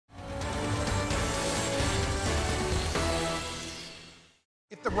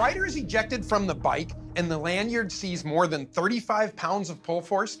If the rider is ejected from the bike and the lanyard sees more than 35 pounds of pull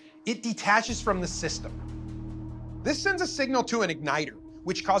force, it detaches from the system. This sends a signal to an igniter,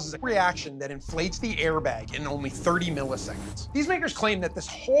 which causes a reaction that inflates the airbag in only 30 milliseconds. These makers claim that this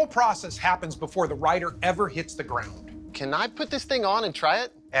whole process happens before the rider ever hits the ground. Can I put this thing on and try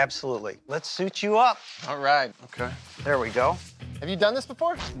it? Absolutely. Let's suit you up. All right. Okay. There we go. Have you done this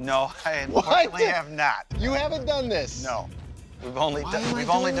before? No, I unfortunately have not. You haven't done this? No. We've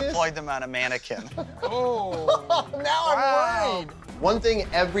only deployed them on a mannequin. Oh. Now I'm worried. One thing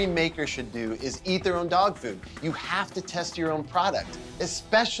every maker should do is eat their own dog food. You have to test your own product,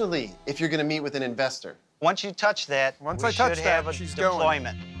 especially if you're gonna meet with an investor. Once you touch that, Once we I touch should that, have a she's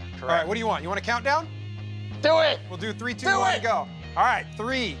deployment. All right, what do you want? You want a countdown? Do it! We'll do 3, 2, 1, go. All right,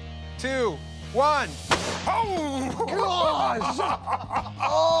 3, 2, 1. Oh! Gosh!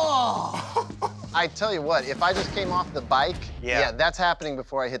 Oh! I tell you what, if I just came off the bike, yeah, that's happening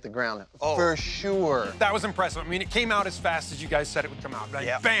before I hit the ground. Oh. For sure. That was impressive. I mean, it came out as fast as you guys said it would come out.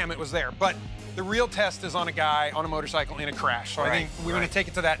 Like, bam, it was there. But the real test is on a guy on a motorcycle in a crash. So I think we're going to take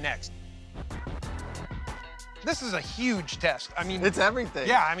it to that next. This is a huge test. I mean, it's everything.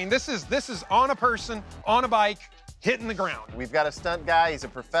 Yeah, I mean, this is on a person, on a bike, hitting the ground. We've got a stunt guy, he's a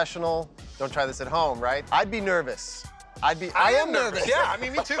professional. Don't try this at home, right? I'd be nervous. I am nervous. Yeah, I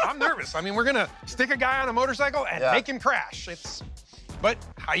mean, me too. I'm nervous. I mean, we're gonna stick a guy on a motorcycle and make him crash. But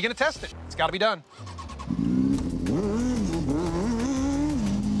how are you gonna test it? It's gotta be done.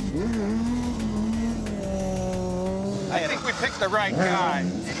 I think we picked the right guy.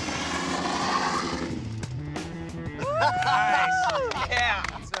 Nice. Yeah.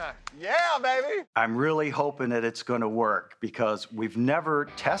 Yeah, baby. I'm really hoping that it's going to work because we've never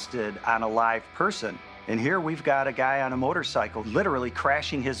tested on a live person. And here we've got a guy on a motorcycle literally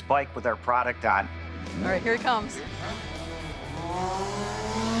crashing his bike with our product on. All right, here he comes.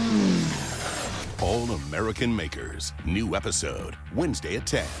 All American Makers. New episode, Wednesday at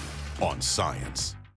 10 on Science.